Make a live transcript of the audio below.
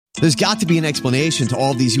There's got to be an explanation to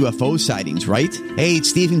all of these UFO sightings, right? Hey,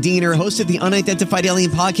 it's Stephen Diener, host of the Unidentified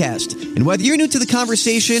Alien Podcast. And whether you're new to the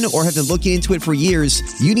conversation or have been looking into it for years,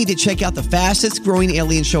 you need to check out the fastest growing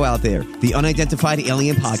alien show out there, the Unidentified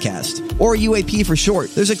Alien Podcast, or UAP for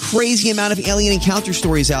short. There's a crazy amount of alien encounter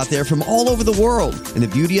stories out there from all over the world. And the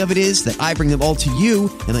beauty of it is that I bring them all to you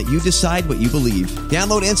and let you decide what you believe.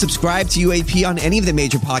 Download and subscribe to UAP on any of the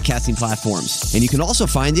major podcasting platforms. And you can also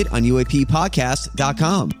find it on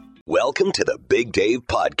UAPpodcast.com. Welcome to the Big Dave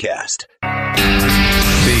Podcast.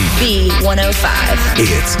 B105.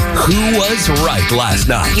 It's Who Was Right Last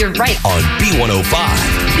Night. You're right. On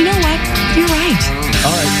B105. You know what? You're right.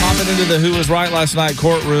 All right, popping into the Who Was Right Last Night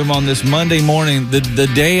courtroom on this Monday morning, the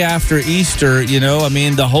day after Easter,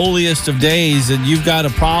 the holiest of days, and you've got a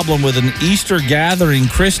problem with an Easter gathering.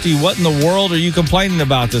 Christy, what in the world are you complaining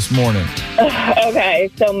about this morning? Okay,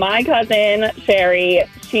 so my cousin, Sherry,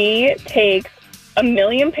 she takes a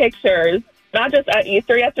million pictures, not just at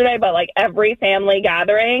Easter yesterday, but like every family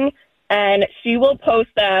gathering, and she will post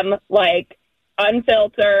them like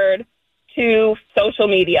unfiltered to social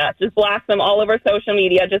media, just blast them all over social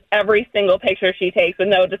media, just every single picture she takes with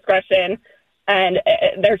no discretion, and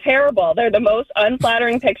they're terrible. They're the most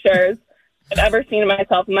unflattering pictures I've ever seen of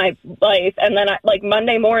myself in my life. And then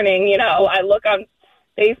Monday morning, I look on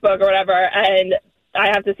Facebook or whatever, and I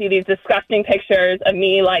have to see these disgusting pictures of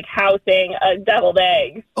me, housing a deviled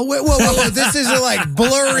egg. Oh, wait, whoa. This isn't like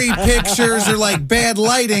blurry pictures or like bad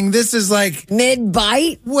lighting. This is like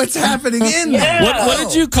mid-bite? What's happening in there? Yeah. What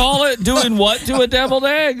did you call it? Doing what to a deviled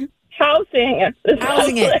egg? Housing it.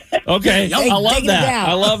 Okay, I love that.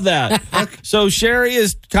 I love that. So Sherry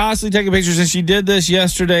is constantly taking pictures, and she did this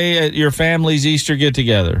yesterday at your family's Easter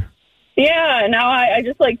get-together. Yeah, now I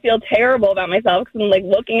just feel terrible about myself because I'm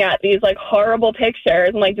looking at these horrible pictures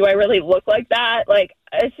and do I really look like that?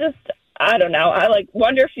 It's just, I don't know. I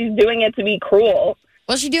wonder if she's doing it to be cruel.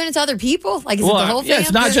 Was she doing it to other people? Is it the whole family? Yeah,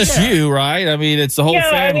 it's not just you, right? It's the whole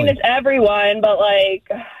family. It's everyone, but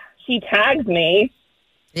she tags me.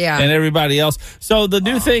 Yeah. And everybody else. So the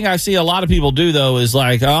new thing I see a lot of people do, though, is all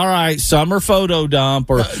right, summer photo dump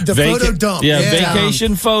or photo dump. Yeah,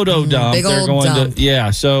 vacation photo dump. Big They're old going dump. to.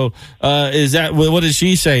 Yeah. So is that what did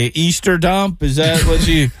she say? Easter dump? Is that what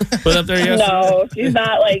she put up there yesterday? No, she's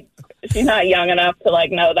not she's not young enough to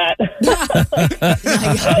know that.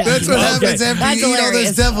 That's what happens after you eat all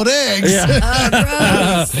those deviled eggs.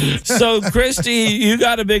 Yeah. So, Christy, you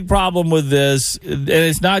got a big problem with this, and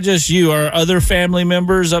it's not just you. Are other family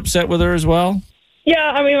members upset with her as well?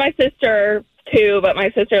 Yeah, my sister too, but my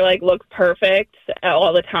sister looks perfect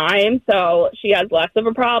all the time, so she has less of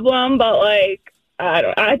a problem. But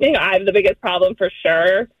I think I have the biggest problem for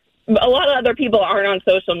sure. A lot of other people aren't on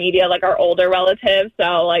social media, our older relatives,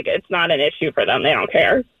 so it's not an issue for them. They don't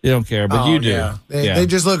care. They don't care, but you do. Yeah. They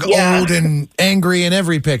just look old and angry in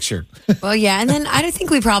every picture. Well, yeah, and then I think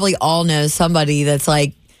we probably all know somebody that's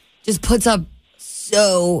just puts up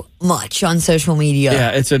so much on social media.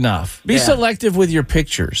 Yeah, it's enough. Be selective with your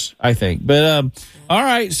pictures, I think. But all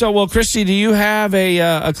right, so Christy, do you have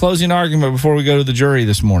a closing argument before we go to the jury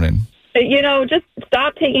this morning? Just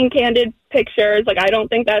stop taking candid pictures. I don't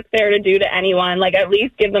think that's fair to do to anyone. At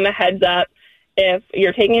least give them a heads up if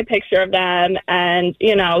you're taking a picture of them, and,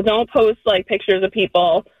 don't post, pictures of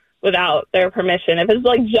people without their permission. If it's,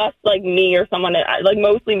 just, me or someone,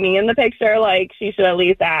 mostly me in the picture, she should at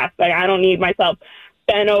least ask. I don't need myself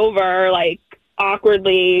bent over,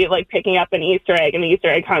 awkwardly, picking up an Easter egg and the Easter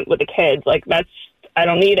egg hunt with the kids. I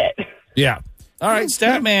don't need it. Yeah. All right,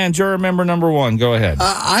 Statman, juror member number 1, go ahead.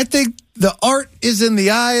 I think the art is in the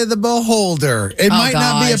eye of the beholder. It might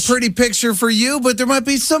not be a pretty picture for you, but there might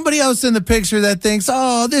be somebody else in the picture that thinks,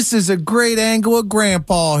 oh, this is a great angle of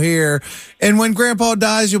Grandpa here. And when Grandpa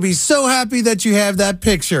dies, you'll be so happy that you have that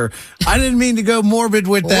picture. I didn't mean to go morbid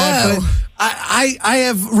with that, but I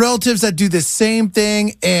have relatives that do the same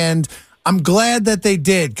thing, and I'm glad that they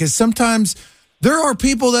did, because sometimes there are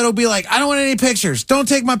people that'll be like, I don't want any pictures. Don't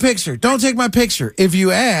take my picture. Don't take my picture. If you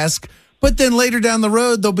ask, but then later down the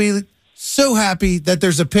road, they'll be so happy that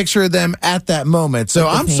there's a picture of them at that moment. So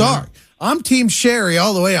I'm sorry. I'm Team Sherry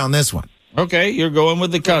all the way on this one. Okay, you're going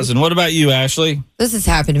with the cousin. What about you, Ashley? This has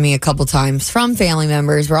happened to me a couple times from family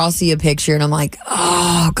members where I'll see a picture and I'm like,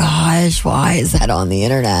 oh, gosh, why is that on the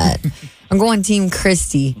internet? I'm going Team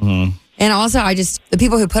Christy. Mm-hmm. And also, the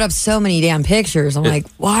people who put up so many damn pictures, I'm like,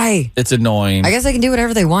 why? It's annoying. I guess they can do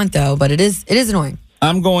whatever they want, though, but it is annoying.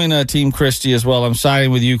 I'm going Team Christy as well. I'm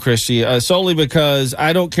siding with you, Christy, solely because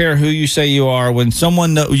I don't care who you say you are. When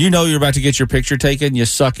someone you're about to get your picture taken, you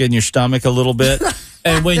suck in your stomach a little bit.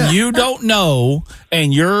 And when you don't know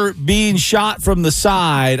and you're being shot from the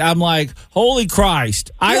side, I'm like, holy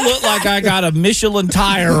Christ, I look like I got a Michelin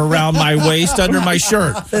tire around my waist under my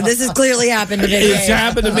shirt. So this has clearly happened to me. It's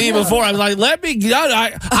happened to me before. I was like,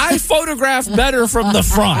 I photograph better from the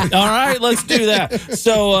front. All right, let's do that.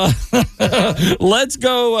 So let's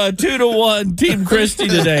go 2-1 Team Christy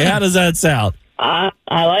today. How does that sound? I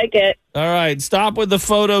like it. All right, stop with the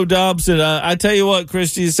photo dumps. And I tell you what,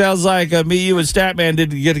 Christy, it sounds like me, you, and Statman did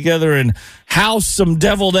get together and house some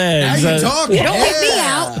deviled eggs. Now you're talking. Don't leave me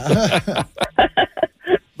out.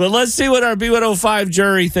 But let's see what our B105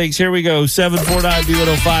 jury thinks. Here we go,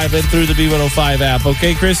 749-B105 and through the B105 app.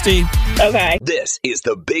 Okay, Christy? Okay. This is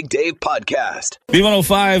the Big Dave Podcast.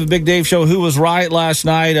 B105, Big Dave Show. Who was right last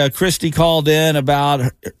night? Christy called in about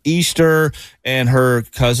Easter and her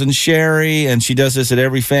cousin Sherry, and she does this at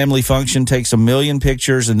every family function, takes 1 million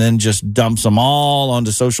pictures and then just dumps them all onto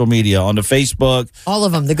social media, onto Facebook. All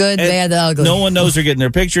of them, the good, And bad, the ugly. No one knows they're getting their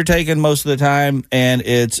picture taken most of the time, and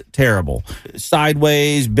it's terrible.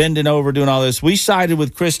 Sideways, bending over, doing all this. We sided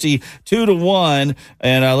with Christy 2-1,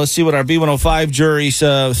 and let's see what our B105 jury's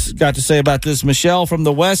got to say about this. Michelle from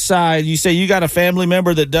the West Side, you say you got a family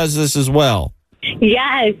member that does this as well.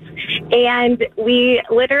 Yes, and we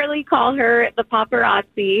literally call her the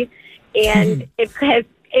paparazzi, and it has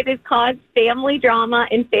caused family drama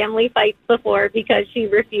and family fights before because she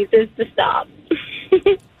refuses to stop.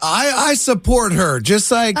 I support her. Just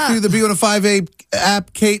like through the B105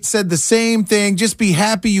 app, Kate said the same thing. Just be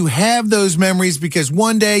happy you have those memories because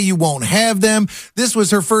one day you won't have them. This was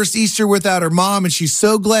her first Easter without her mom, and she's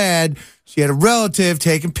so glad she had a relative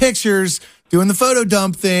taking pictures, doing the photo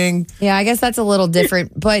dump thing. Yeah, I guess that's a little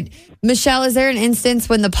different. But, Michelle, is there an instance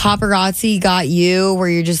when the paparazzi got you where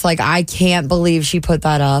you're just like, I can't believe she put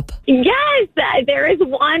that up? Yes, there is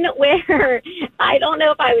one where I don't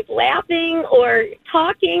know if I was laughing or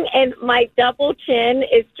talking, and my double chin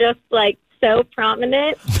is just like so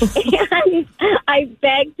prominent, and I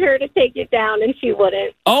begged her to take it down, and she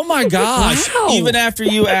wouldn't. Oh, my gosh. Wow. Even after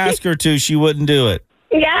you asked her to, she wouldn't do it.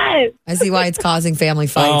 Yes. I see why it's causing family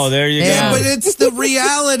fights. Oh, there you Yeah, go. but it's the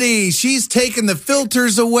reality. She's taking the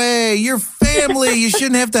filters away. Your family, you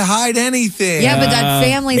shouldn't have to hide anything. Yeah, but that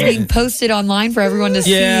family's being posted online for everyone to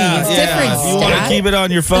see. It's different, If you want to Stat. keep it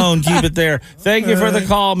on your phone, keep it there. Thank you for the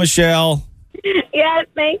call, Michelle. Yes,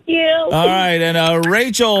 thank you. All right, and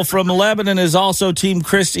Rachel from Lebanon is also Team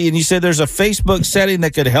Christy, and you said there's a Facebook setting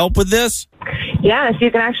that could help with this? Yes, you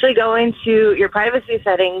can actually go into your privacy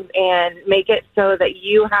settings and make it so that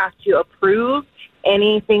you have to approve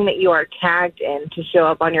anything that you are tagged in to show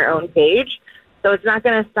up on your own page. So it's not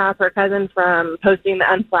going to stop her cousin from posting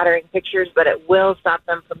the unflattering pictures, but it will stop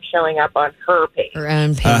them from showing up on her page. Her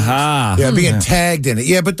own page. Yeah, being tagged in it.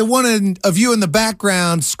 Yeah, but the one of you in the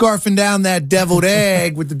background scarfing down that deviled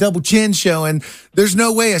egg with the double chin showing, there's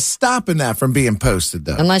no way of stopping that from being posted,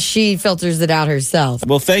 though. Unless she filters it out herself.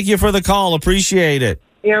 Well, thank you for the call. Appreciate it.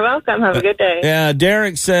 You're welcome. Have a good day. Yeah,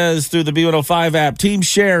 Derek says through the B105 app, Team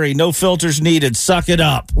Sherry, no filters needed. Suck it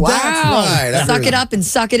up. Wow. That's right. I Suck agree. it up and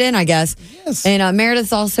suck it in, I guess. Yes. And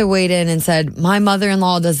Meredith also weighed in and said, my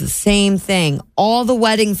mother-in-law does the same thing. All the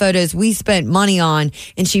wedding photos we spent money on,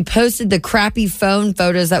 and she posted the crappy phone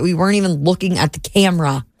photos that we weren't even looking at the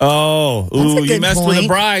camera. Oh, That's a ooh, you good messed with a point.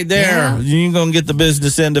 bride there. Yeah. You're going to get the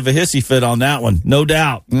business end of a hissy fit on that one, no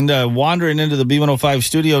doubt. And wandering into the B105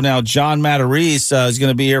 studio now, John Matarese is going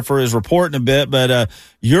to be here for his report in a bit. But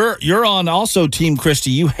you're on also Team Christy.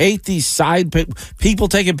 You hate these side people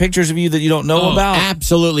taking pictures of you that you don't know about.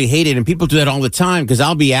 Absolutely hate it. And people do that all the time because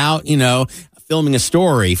I'll be out, filming a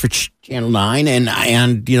story for Channel 9 and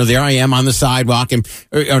there I am on the sidewalk and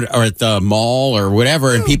or at the mall or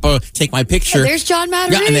whatever, and people take my picture. Hey, there's John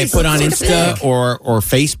Matarese. Yeah, and they put on Insta or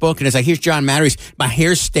Facebook, and it's like, here's John Matarese. My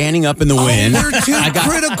hair's standing up in the wind. You're too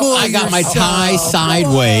critical. I got my yourself. tie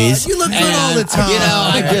sideways. You look good all the time.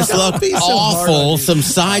 I just look Be so hard on awful. yourself. Some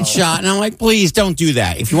side shot, and I'm like, please don't do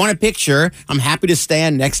that. If you want a picture, I'm happy to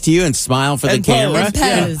stand next to you and smile for the And pose. camera, And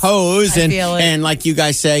pose. pose, I feel it. and like you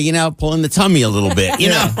guys say, pulling the tummy a little bit.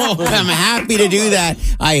 I'm happy to do that.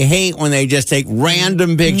 I hate when they just take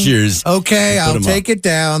random pictures. Okay, I'll take it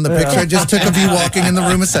down. The picture I just took of you walking in the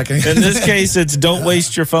room a second. In this case, it's don't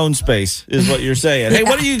waste your phone space, is what you're saying. Hey,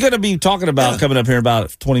 what are you going to be talking about coming up here in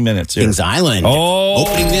about 20 minutes here? Kings Island. Oh.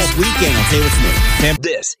 Opening this weekend. I'll tell you what's new.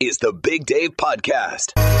 This is the Big Dave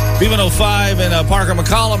Podcast. B105 and Parker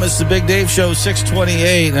McCollum. It's the Big Dave Show,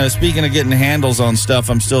 628. Speaking of getting handles on stuff,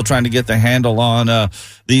 I'm still trying to get the handle on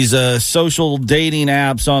these social dating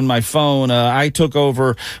apps on my phone. I took over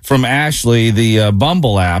over from Ashley the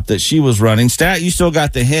Bumble app that she was running. Stat, you still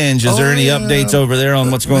got the Hinge. Is there any updates over there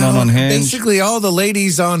on what's going on Hinge? Basically, all the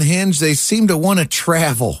ladies on Hinge, they seem to want to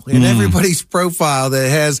travel. In everybody's profile that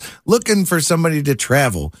has looking for somebody to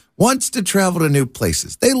travel, wants to travel to new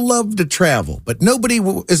places. They love to travel, but nobody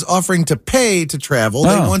is offering to pay to travel.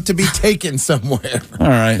 They want to be taken somewhere. All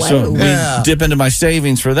right, so dip into my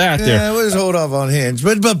savings for that there. Yeah, we'll just hold off on Hinge.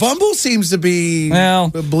 But Bumble seems to be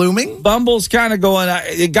blooming. Bumble's kind of going,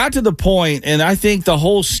 it got to the point, and I think the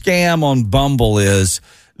whole scam on Bumble is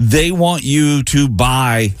they want you to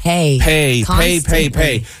pay.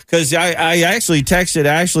 Because I actually texted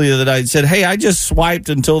Ashley that I said, hey, I just swiped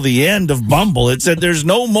until the end of Bumble. It said there's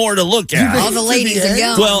no more to look at. All the ladies are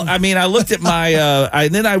gone. Well, I mean, I looked at my,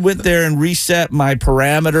 then I went there and reset my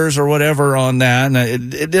parameters or whatever on that, and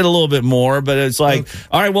it did a little bit more, but it's like,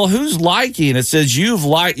 all right, well, who's liking? It says you've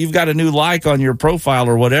got a new like on your profile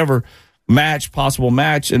or whatever. Possible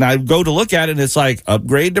match, and I go to look at it, and it's like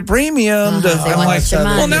upgrade to premium. I'm like,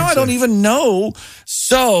 well, now I don't even know.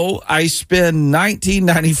 So I spend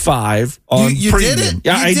 $19.95 on you premium. Did it?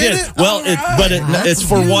 Yeah, you I did. It? Well, it's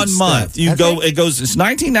for 1 month. You go. It goes. It's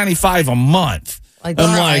 $19.95 a month. I'm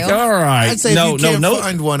like, all right. I'd say if you can't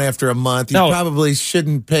find one after a month, you probably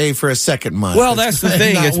shouldn't pay for a second month. Well, that's the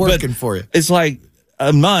thing. It's not working for you. It's like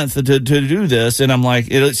a month to do this, and I'm like,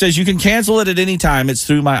 it says you can cancel it at any time. It's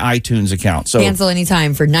through my iTunes account. So cancel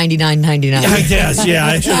anytime for $99.99. I guess, yeah.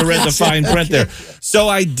 I should have read the fine print there. So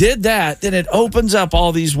I did that. Then it opens up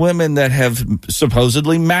all these women that have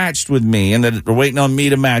supposedly matched with me and that are waiting on me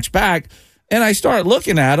to match back. And I start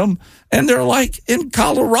looking at them, and they're like in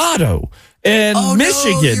Colorado and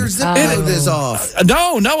Michigan. No, your zip code is off.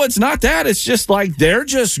 No, it's not that. It's just like they're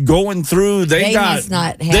just going through. They've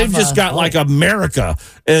just got like America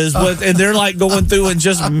is what, and they're like going through and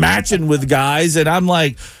just matching with guys. And I'm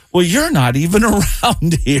like, well, you're not even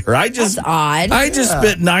around here. That's odd. I just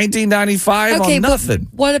spent $19.95 on nothing.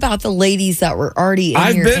 What about the ladies that were already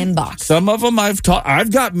in your inbox? Some of them I've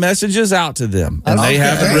got messages out to them, and they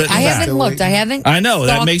haven't written back. I haven't looked. I know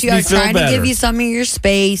that makes me feel better. I'm trying to give you some of your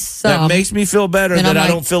space. That makes me feel better that I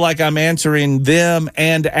don't feel like I'm answering them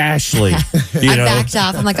and Ashley. I backed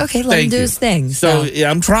off. I'm like, okay, let him do his thing. So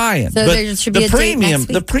yeah, I'm trying. So there should be a date next week.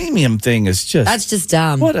 The premium thing is that's just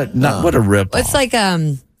dumb. What a rip. It's like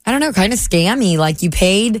I don't know, kind of scammy. Like you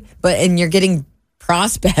paid, and you're getting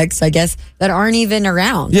prospects, I guess, that aren't even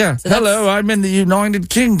around. Yeah. So hello, I'm in the United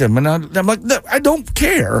Kingdom, and I'm like, no, I don't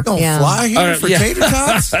care. Don't fly here for tater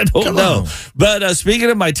tots. I don't know. But speaking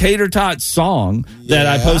of my tater tot song that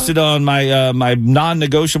I posted on my my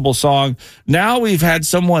non-negotiable song, now we've had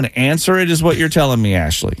someone answer it. Is what you're telling me,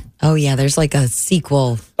 Ashley? Oh yeah, there's like a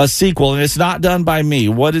sequel. And it's not done by me.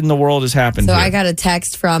 What in the world has happened? So here? I got a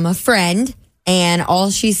text from a friend. And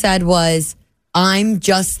all she said was, I'm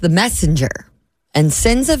just the messenger, and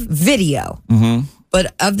sends a video. Mm-hmm.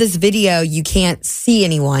 But of this video, you can't see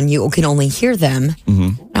anyone. You can only hear them.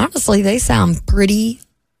 Mm-hmm. Honestly, they sound pretty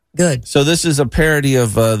good. So this is a parody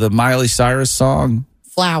of the Miley Cyrus song,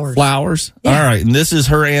 Flowers? Yeah. All right. And this is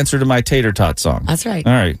her answer to my tater tot song. That's right.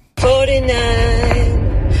 All right. 49,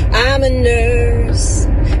 I'm a nurse,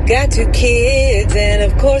 got 2 kids, and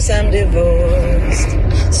of course I'm divorced.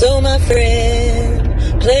 So my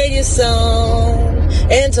friend played your song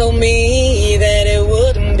and told me that it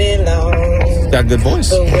wouldn't be long. Got a good voice.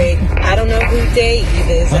 But wait, I don't know who Dave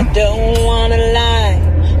is. Huh? I don't want to lie.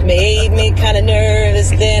 Made me kind of nervous.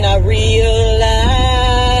 Then I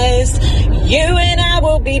realized you and I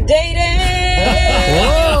will be dating.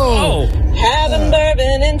 Whoa! Having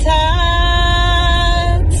bourbon and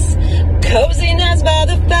tots, cozy nights by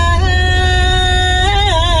the fire,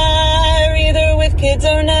 either with kids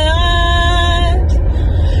or not.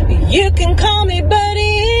 You can call me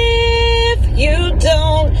buddy. If you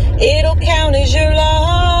don't, it'll count as your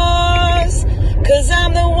loss. 'Cause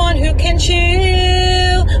I'm the one who can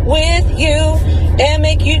chill with you and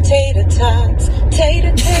make you tater tots.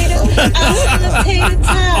 Tater, I love tater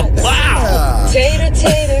tots. Wow. Tater,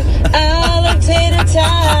 I love tater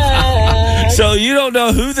tots. So you don't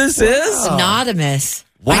know who this is? Anonymous.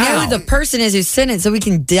 Wow. I know who the person is who sent it, so we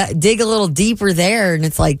can dig a little deeper there. And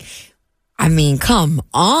it's like, I mean, come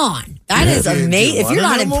on. That is amazing. If you're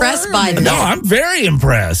not impressed by that. No, I'm very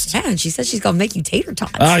impressed. Yeah, and she said she's going to make you tater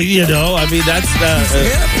tots. I mean, that's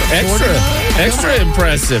extra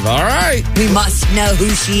impressive. All right. We must know who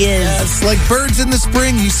she is. It's like Birds in the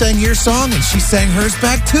Spring. You sang your song, and she sang hers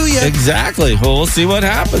back to you. Exactly. Well, we'll see what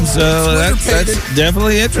happens. That's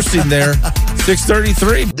definitely interesting there.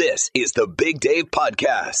 6:33. This is the Big Dave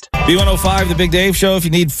Podcast. B105, the Big Dave Show. If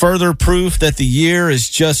you need further proof that the year is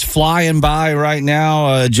just flying by right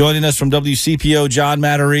now, joining us from WCPO, John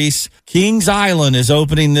Matarese. Kings Island is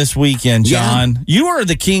opening this weekend, John. Yeah. You are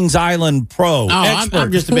the Kings Island pro expert.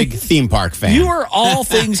 I'm just a big theme park fan. You are all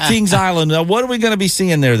things Kings Island. Now, what are we going to be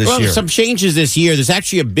seeing there this year? Some changes this year. There's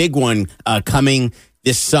actually a big one coming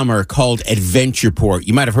this summer called Adventureport.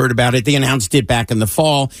 You might have heard about it. They announced it back in the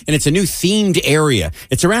fall, and it's a new themed area.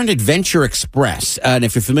 It's around Adventure Express. And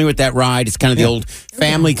if you're familiar with that ride, it's kind of the old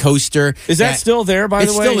family coaster. Is that still there, by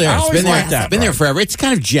the way? It's still there. It's been there. It's been there forever. It's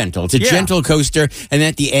kind of gentle. It's a gentle coaster. And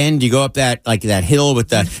at the end, you go up that hill with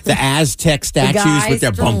the Aztec statues with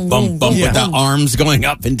their bump, bump, bump, with the arms going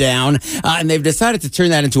up and down. And they've decided to turn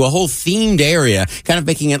that into a whole themed area, kind of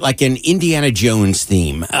making it like an Indiana Jones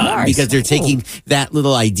theme. Because they're taking that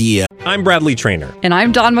little idea. I'm Bradley Trainer. And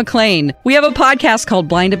I'm Don McClain. We have a podcast called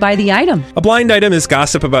Blinded by the Item. A blind item is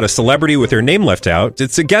gossip about a celebrity with their name left out.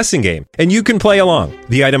 It's a guessing game, and you can play along.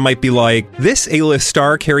 The item might be like, this A-list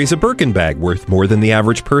star carries a Birkin bag worth more than the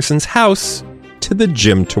average person's house to the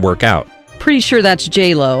gym to work out. Pretty sure that's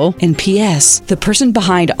J-Lo. And P.S. the person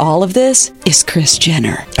behind all of this is Kris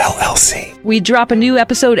Jenner, LLC. We drop a new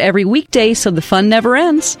episode every weekday so the fun never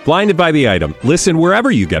ends. Blinded by the Item. Listen wherever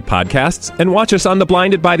you get podcasts and watch us on the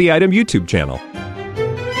Blinded by the Item YouTube channel.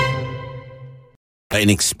 And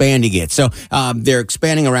expanding it. So they're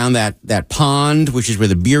expanding around that pond, which is where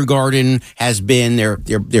the beer garden has been.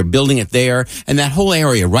 They're building it there. And that whole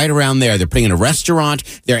area right around there, they're putting in a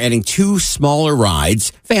restaurant. They're adding 2 smaller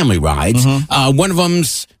rides, family rides. One of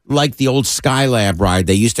them's like the old Skylab ride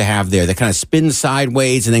they used to have there that kind of spins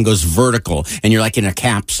sideways and then goes vertical, and you're like in a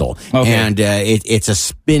capsule. Okay. And it's a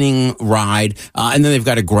spinning ride. And then they've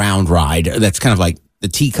got a ground ride that's kind of like the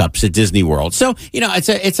teacups at Disney World. So,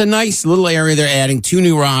 it's a nice little area. They're adding 2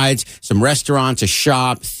 new rides, some restaurants, a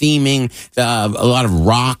shop, theming, a lot of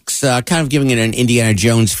rocks, kind of giving it an Indiana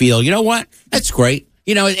Jones feel. You know what? That's great.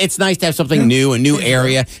 It's nice to have something new, a new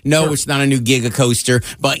area. No, it's not a new Giga coaster,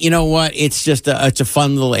 but you know what? It's just it's a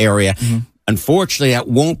fun little area. Unfortunately, that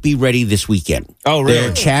won't be ready this weekend. Oh,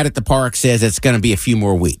 really? Chad at the park says it's going to be a few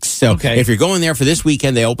more weeks. So if you're going there for this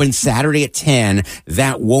weekend, they open Saturday at 10.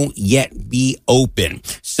 That won't yet be open.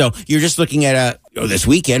 So you're just looking at this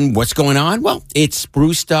weekend, what's going on? Well, it's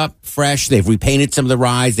spruced up, fresh. They've repainted some of the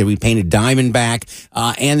rides. They repainted Diamondback.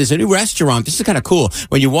 And there's a new restaurant. This is kind of cool.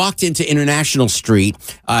 When you walked into International Street,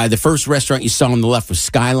 the first restaurant you saw on the left was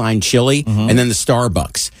Skyline Chili, and then the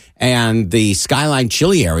Starbucks. And the Skyline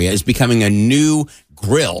Chili area is becoming a new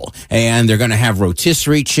grill, and they're going to have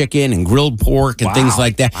rotisserie chicken and grilled pork and things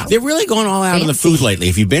like that. They're really going all out on the food lately.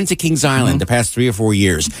 If you've been to Kings Island the past 3 or 4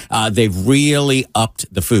 years, they've really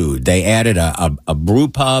upped the food. They added a brew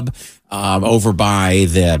pub over by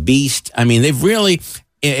the Beast. I mean, they've really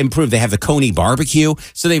improved. They have the Coney barbecue,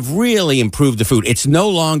 so they've really improved the food. It's no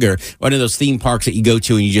longer one of those theme parks that you go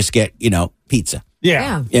to and you just get, pizza.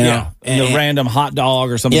 Yeah. And the random hot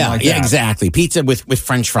dog or something like that. Yeah, exactly. Pizza with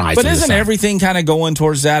French fries. But isn't everything kind of going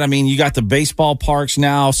towards that? I mean, you got the baseball parks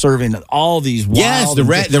now serving all these wild... Yes,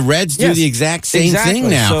 the Reds do the exact same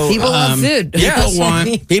thing now. So, people love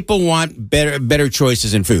food. People want better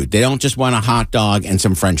choices in food. They don't just want a hot dog and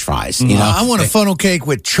some French fries. I want a funnel cake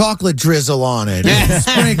with chocolate drizzle on it, and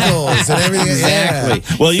sprinkles and everything. Exactly.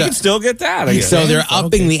 Yeah. Well, you can still get that. I guess. So they're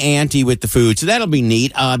upping the ante with the food. So that'll be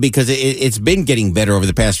neat because it's been getting better over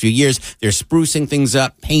the past few years. They're sprucing things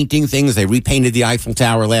up, painting things. They repainted the Eiffel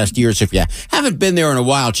Tower last year. So if you haven't been there in a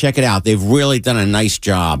while, check it out. They've really done a nice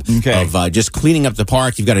job of just cleaning up the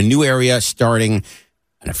park. You've got a new area starting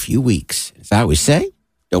in a few weeks. As I always say,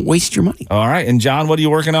 don't waste your money. All right. And John, what are you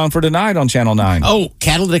working on for tonight on Channel 9? Oh,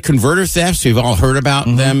 catalytic converter thefts. We've all heard about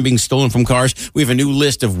them being stolen from cars. We have a new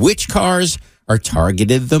list of which cars are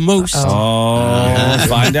targeted the most.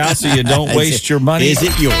 Find out so you don't waste your money. Is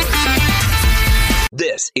it yours?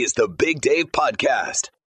 This is the Big Dave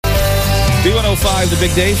Podcast. B105, the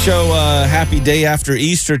Big Dave Show. Happy day after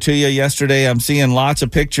Easter to you. Yesterday, I'm seeing lots of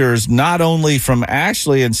pictures, not only from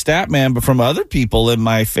Ashley and Statman, but from other people in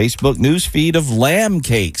my Facebook news feed of lamb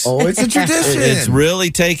cakes. Oh, it's a tradition. It's really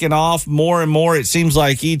taken off more and more, it seems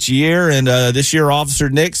like, each year. And this year, Officer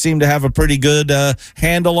Nick seemed to have a pretty good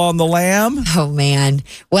handle on the lamb. Oh, man.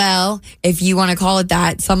 Well, if you want to call it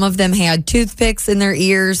that, some of them had toothpicks in their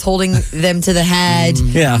ears, holding them to the head.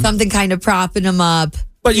 Something kind of propping them up.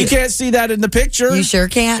 But you can't see that in the picture. You sure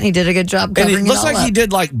can't. He did a good job covering it all up. And it looks like he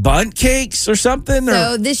did like bunt cakes or something.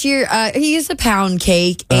 So this year, he used a pound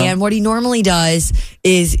cake. And what he normally does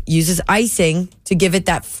is uses icing to give it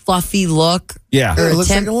that fluffy look. Yeah. It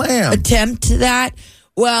looks like a lamb. Attempt that.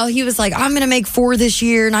 well, he was like, I'm going to make 4 this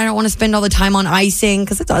year, and I don't want to spend all the time on icing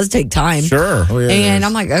because it does take time. Sure. Oh, yeah, and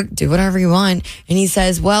I'm like, oh, do whatever you want. And he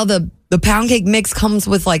says, well, the pound cake mix comes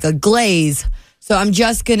with like a glaze, so I'm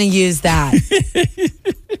just going to use that.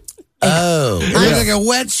 It looked like a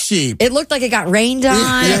wet sheep. It looked like it got rained on.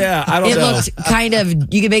 Yeah, I don't know. It looked kind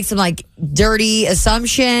of, you could make some like dirty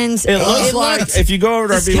assumptions. It looks like, if you go over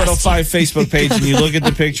to our disgusting. B105 Facebook page and you look at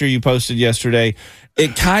the picture you posted yesterday,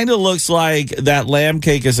 it kind of looks like that lamb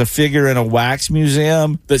cake is a figure in a wax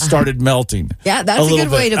museum that started melting. Yeah, that's a good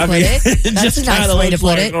way to put it. That's a nice way to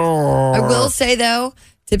put it. I will say, though,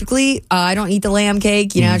 typically, I don't eat the lamb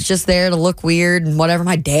cake. You know, it's just there to look weird and whatever.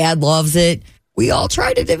 My dad loves it. We all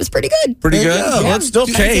tried it. It was pretty good. Pretty good? Yeah. Well, it's still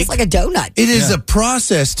It cake. tastes like a donut. It is a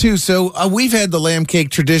process, too. So we've had the lamb cake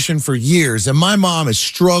tradition for years, and my mom has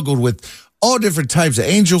struggled with all different types of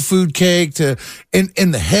angel food cake. And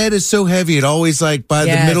the head is so heavy, it always, like, by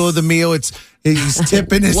the middle of the meal, he's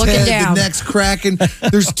tipping his Looking head, down. the neck's cracking.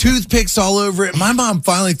 There's toothpicks all over it. My mom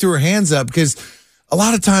finally threw her hands up because a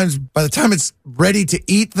lot of times, by the time it's ready to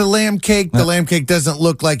eat the lamb cake doesn't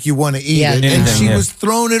look like you want to eat it. And she was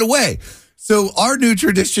throwing it away. So our new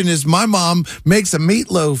tradition is my mom makes a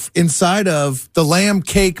meatloaf inside of the lamb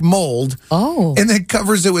cake mold. Oh. And then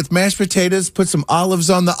covers it with mashed potatoes, put some olives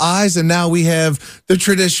on the eyes, and now we have the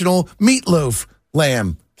traditional meatloaf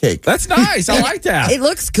lamb cake. That's nice. I like that. It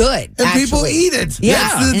looks good. And actually. people eat it. Yeah.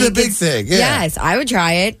 That's And the it big gets- thing. Yeah. Yes, I would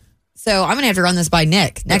try it. So I'm going to have to run this by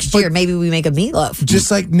Nick. Next year, maybe we make a meatloaf. Just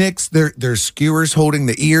like Nick's, there's skewers holding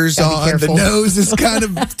the ears Gotta be on. The careful. nose is kind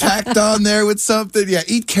of tacked on there with something. Yeah,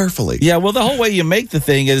 eat carefully. Yeah, well, the whole way you make the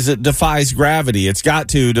thing is it defies gravity. It's got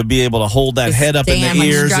to be able to hold that Just head up in stand, the like,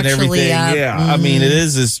 ears and structurally everything. up. Yeah, I mean,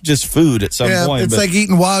 it's just food at some point. It's but like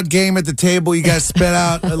eating wild game at the table. You got to spit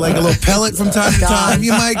out like a little pellet from time to time.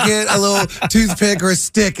 You might get a little toothpick or a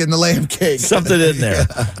stick in the lamb cake. something in there.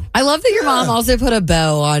 I love that your mom also put a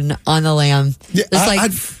bow on the lamb. Yeah, Just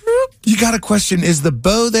like, you got to question, is the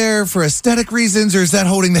bow there for aesthetic reasons or is that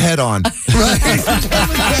holding the head on? Right?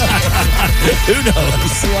 Who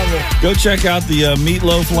knows? Go check out the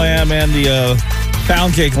meatloaf lamb and the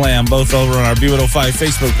pound cake lamb, both over on our B105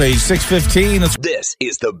 Facebook page, 615. This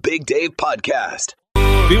is the Big Dave Podcast.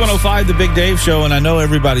 B105, the Big Dave Show, and I know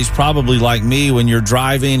everybody's probably like me when you're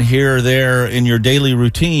driving here or there in your daily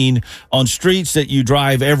routine on streets that you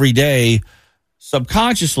drive every day.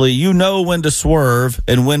 Subconsciously, you know when to swerve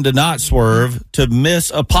and when to not swerve to miss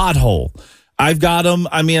a pothole. I've got them.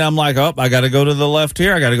 I mean, I'm like, I got to go to the left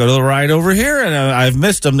here. I got to go to the right over here. And I've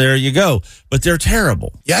missed them. There you go. But they're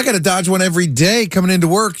terrible. Yeah, I got to dodge one every day coming into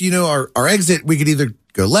work. You know, our exit, we could either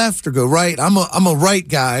go left or go right. I'm a right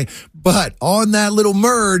guy. But on that little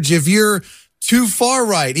merge, if you're too far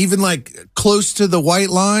right, even like close to the white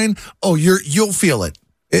line, you'll feel it.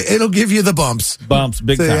 It'll give you the bumps.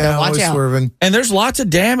 Big time. Yeah, Watch always out. swerving. And there's lots of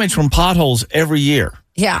damage from potholes every year.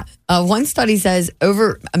 yeah. One study says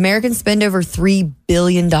Americans spend over $3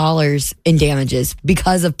 billion in damages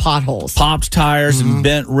because of potholes. Popped tires and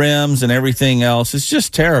bent rims and everything else. It's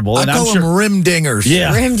just terrible. I And call them rim dingers.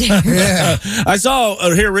 Yeah. Rim dingers. Yeah. I saw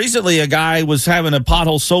here recently a guy was having a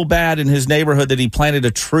pothole so bad in his neighborhood that he planted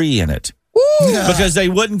a tree in it. Because they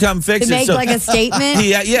wouldn't come fix To it. make like a statement?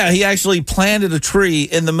 He actually planted a tree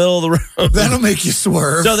in the middle of the road. That'll make you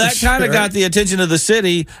swerve. So that for kind of sure. got the attention of the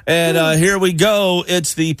city. And here we go.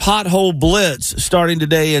 It's the Pothole Blitz starting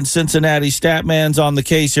today in Cincinnati. Statman's on the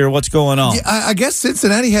case here. What's going on? Yeah, I guess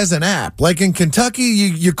Cincinnati has an app. Like in Kentucky,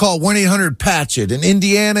 you call 1-800-PATCH-IT. In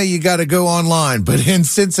Indiana, you got to go online. But in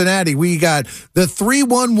Cincinnati, we got the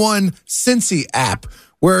 311 Cincy app,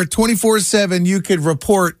 where 24/7 you could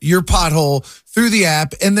report your pothole through the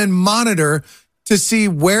app and then monitor to see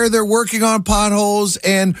where they're working on potholes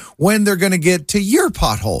and when they're going to get to your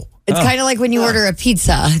pothole. It's kind of like when you order a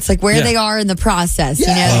pizza. It's like where they are in the process. You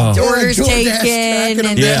know, the order's DoorDash taken tracking them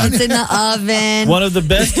and down. it's in the oven. One of the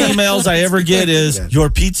best emails I ever get is, your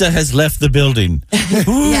pizza has left the building.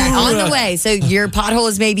 Yeah, on the way. So your pothole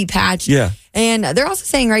is maybe patched. Yeah. And they're also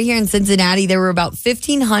saying right here in Cincinnati, there were about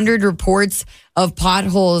 1,500 reports of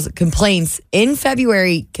potholes complaints in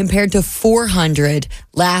February compared to 400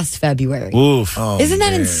 last February. Oof. Isn't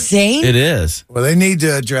that insane? It is. Well, they need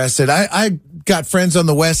to address it. I got friends on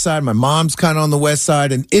the west side. My mom's kind of on the west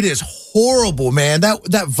side, and it is horrible, man.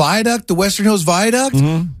 That viaduct, the Western Hills Viaduct,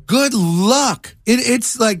 good luck.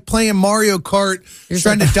 It's like playing Mario Kart,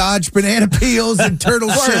 trying to dodge banana peels and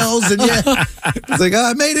turtle shells. And it's like,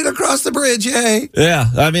 I made it across the bridge. Yay. Yeah.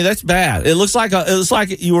 I mean, that's bad. It looks like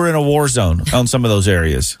you were in a war zone on some of those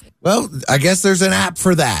areas. Well, I guess there's an app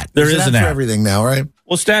for that. There There's is an for app. everything now, right?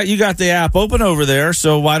 Well, Stat, you got the app open over there,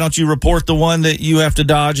 so why don't you report the one that you have to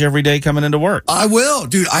dodge every day coming into work? I will.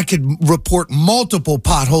 Dude, I could report multiple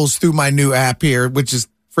potholes through my new app here, which is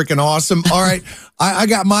freaking awesome. All right, I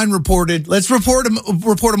got mine reported. Let's report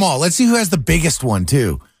them all. Let's see who has the biggest one,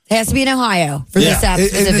 too. It has to be in Ohio for this app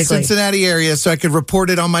specifically. In the Cincinnati area, so I could report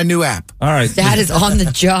it on my new app. All right. That is on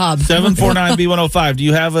the job. 749B105. Do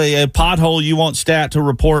you have a pothole you want Stat to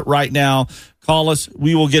report right now? Call us.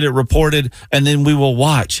 We will get it reported, and then we will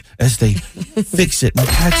watch as they fix it and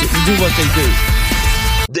patch it and do what they do.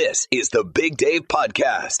 This is the Big Dave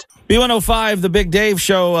Podcast. B105, the Big Dave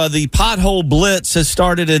Show. The Pothole Blitz has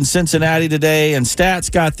started in Cincinnati today, and Stat's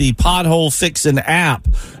got the Pothole Fixin' app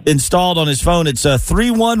installed on his phone. It's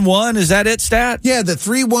 311. Is that it, Stat? Yeah, the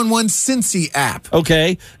 311 Cincy app.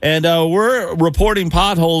 Okay, and we're reporting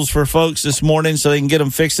potholes for folks this morning so they can get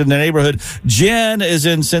them fixed in their neighborhood. Jen is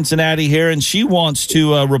in Cincinnati here, and she wants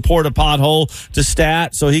to report a pothole to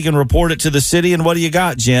Stat so he can report it to the city. And what do you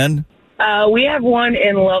got, Jen? We have one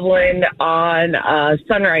in Loveland on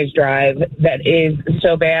Sunrise Drive that is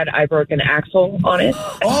so bad I broke an axle on it.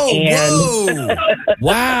 Whoa!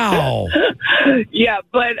 Wow. Yeah,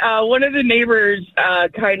 but one of the neighbors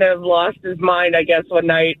kind of lost his mind, I guess, one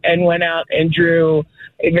night and went out and drew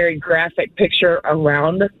a very graphic picture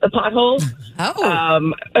around the pothole.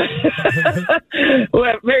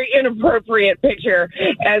 Very inappropriate picture.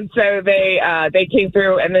 And so they came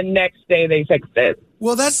through, and the next day they fixed it.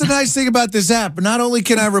 Well, that's the nice thing about this app. Not only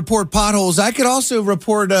can I report potholes, I could also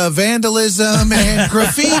report vandalism and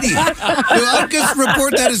graffiti. So I'll just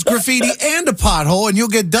report that as graffiti and a pothole, and you'll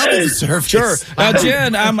get double the service. Sure. Now,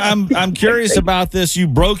 Jen, I'm curious about this. You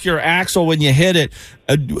broke your axle when you hit it.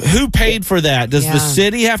 Who paid for that? Does the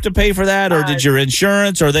city have to pay for that, or did your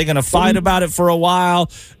insurance? Are they going to fight about it for a while?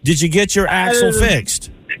 Did you get your axle fixed?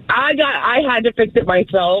 I had to fix it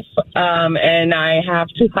myself, and I have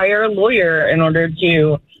to hire a lawyer in order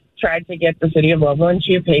to try to get the city of Loveland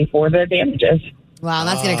to pay for the damages. Wow,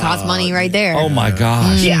 that's going to cost money right there. Oh, my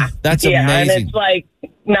gosh. Yeah. That's amazing. amazing. And it's like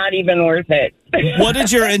not even worth it. What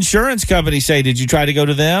did your insurance company say? Did you try to go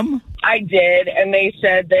to them? I did, and they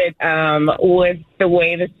said that with the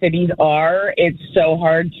way the cities are, it's so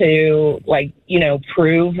hard to,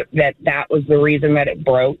 prove that was the reason that it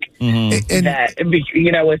broke. Mm-hmm. That,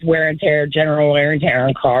 with wear and tear, general wear and tear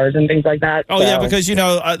on cars and things like that. Oh, yeah, because,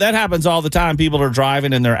 that happens all the time. People are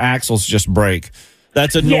driving and their axles just break.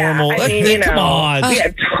 That's a normal. Come on.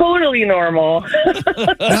 Yeah, totally normal.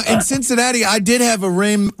 Now, in Cincinnati, I did have a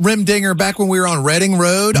rim dinger back when we were on Reading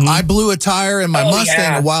Road. Mm-hmm. I blew a tire in my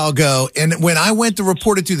Mustang a while ago. And when I went to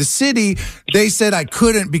report it to the city, they said I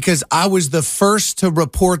couldn't because I was the first to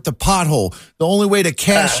report the pothole. The only way to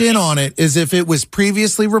cash in on it is if it was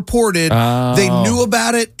previously reported. They knew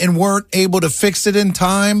about it and weren't able to fix it in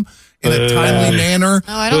time. In a timely manner.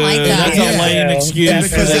 Oh, I don't like that. That's a lame excuse. And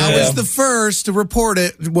because I was the first to report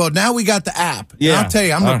it, well, now we got the app. Yeah. And I'll tell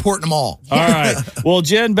you, I'm reporting them all. All right. Well,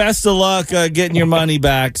 Jen, best of luck getting your money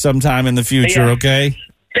back sometime in the future, okay?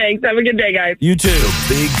 Thanks. Have a good day, guys. You too. The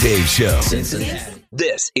Big Dave Show.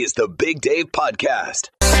 This is the Big Dave Podcast.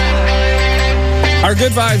 Our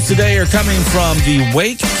good vibes today are coming from the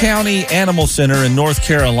Wake County Animal Center in North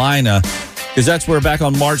Carolina. Because that's where back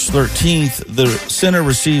on March 13th, the center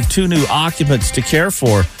received 2 new occupants to care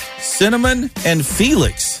for, Cinnamon and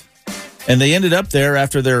Felix. And they ended up there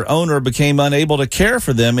after their owner became unable to care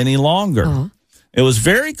for them any longer. Uh-huh. It was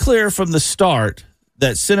very clear from the start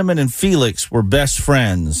that Cinnamon and Felix were best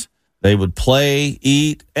friends. They would play,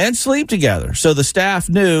 eat, and sleep together. So the staff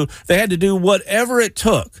knew they had to do whatever it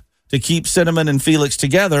took to keep Cinnamon and Felix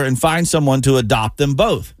together and find someone to adopt them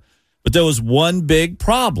both. But there was one big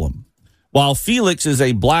problem. While Felix is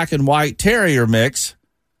a black and white terrier mix,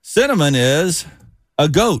 Cinnamon is a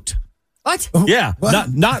goat. What? Yeah,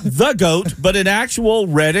 what? Not the goat, but an actual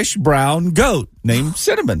reddish-brown goat named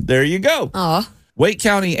Cinnamon. There you go. Aw. Wake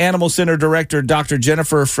County Animal Center Director Dr.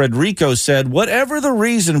 Jennifer Frederico said, whatever the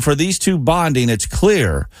reason for these two bonding, it's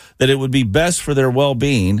clear that it would be best for their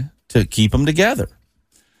well-being to keep them together.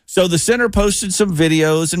 So the center posted some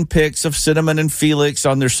videos and pics of Cinnamon and Felix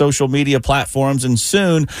on their social media platforms, and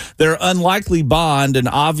soon their unlikely bond and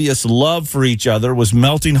obvious love for each other was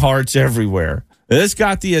melting hearts everywhere. This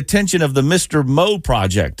got the attention of the Mr. Mo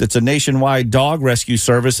Project. It's a nationwide dog rescue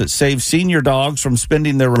service that saves senior dogs from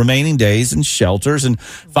spending their remaining days in shelters and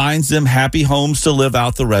finds them happy homes to live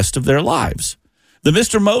out the rest of their lives. The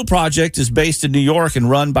Mr. Mo Project is based in New York and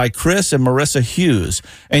run by Chris and Marissa Hughes.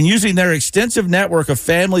 And using their extensive network of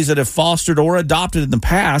families that have fostered or adopted in the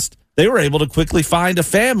past, they were able to quickly find a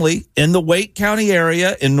family in the Wake County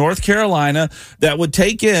area in North Carolina that would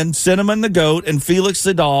take in Cinnamon the goat and Felix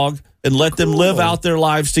the dog and let them live out their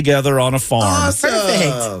lives together on a farm. Awesome.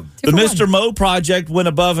 Perfect. The Mr. Mo Project went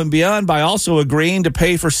above and beyond by also agreeing to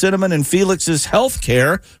pay for Cinnamon and Felix's health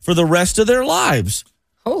care for the rest of their lives.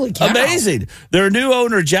 Holy cow. Amazing. Their new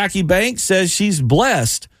owner, Jackie Banks, says she's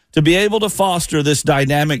blessed to be able to foster this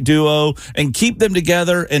dynamic duo and keep them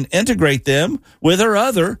together and integrate them with her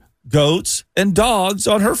other goats and dogs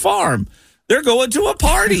on her farm. They're going to a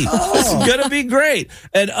party. It's going to be great.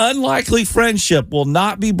 An unlikely friendship will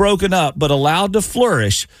not be broken up, but allowed to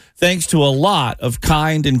flourish thanks to a lot of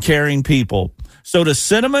kind and caring people. So to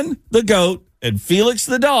Cinnamon, the goat, and Felix,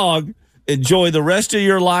 the dog, enjoy the rest of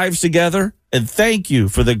your lives together. And thank you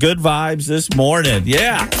for the good vibes this morning.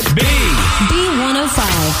 Yeah.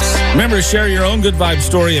 B105. Remember to share your own good vibe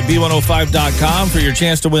story at B105.com for your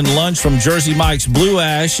chance to win lunch from Jersey Mike's Blue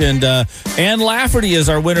Ash. And Ann Lafferty is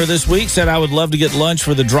our winner this week. Said, I would love to get lunch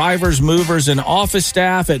for the drivers, movers, and office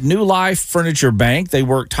staff at New Life Furniture Bank. They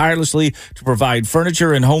work tirelessly to provide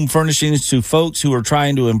furniture and home furnishings to folks who are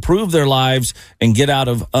trying to improve their lives and get out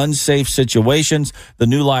of unsafe situations. The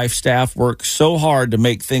New Life staff work so hard to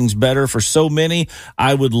make things better for so many.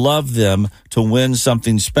 I would love them to win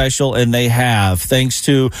something special, and they have. Thanks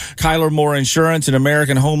to Kyler Moore Insurance and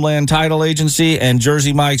American Homeland Title Agency and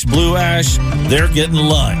Jersey Mike's Blue Ash, they're getting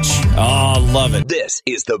lunch. Oh, love it. This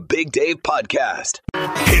is the Big Dave Podcast.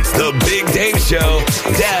 It's the Big Dave Show,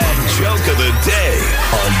 Dad Joke of the Day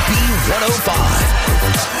on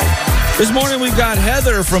B105. This morning we've got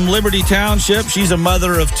Heather from Liberty Township. She's a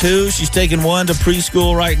mother of two. She's taking one to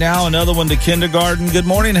preschool right now, another one to kindergarten. Good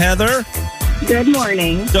morning, Heather. Good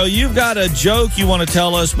morning. So you've got a joke you want to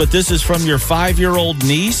tell us, but this is from your 5-year-old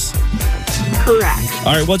niece? Correct.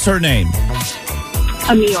 All right, what's her name?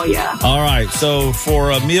 Amelia. All right, so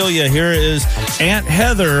for Amelia, here is Aunt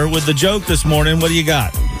Heather with the joke this morning. What do you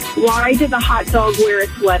got? Why did the hot dog wear a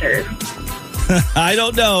sweater? I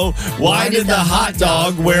don't know. Why did the hot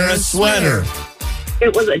dog wear a sweater?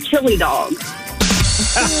 It was a chili dog.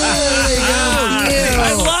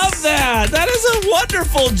 I love that. That is a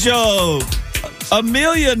wonderful joke.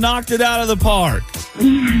 Amelia knocked it out of the park.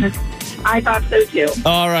 I thought so too.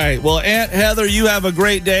 All right. Well, Aunt Heather, you have a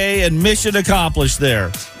great day and mission accomplished there.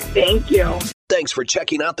 Thank you. Thanks for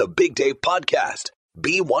checking out the Big Dave Podcast.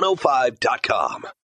 B105.com.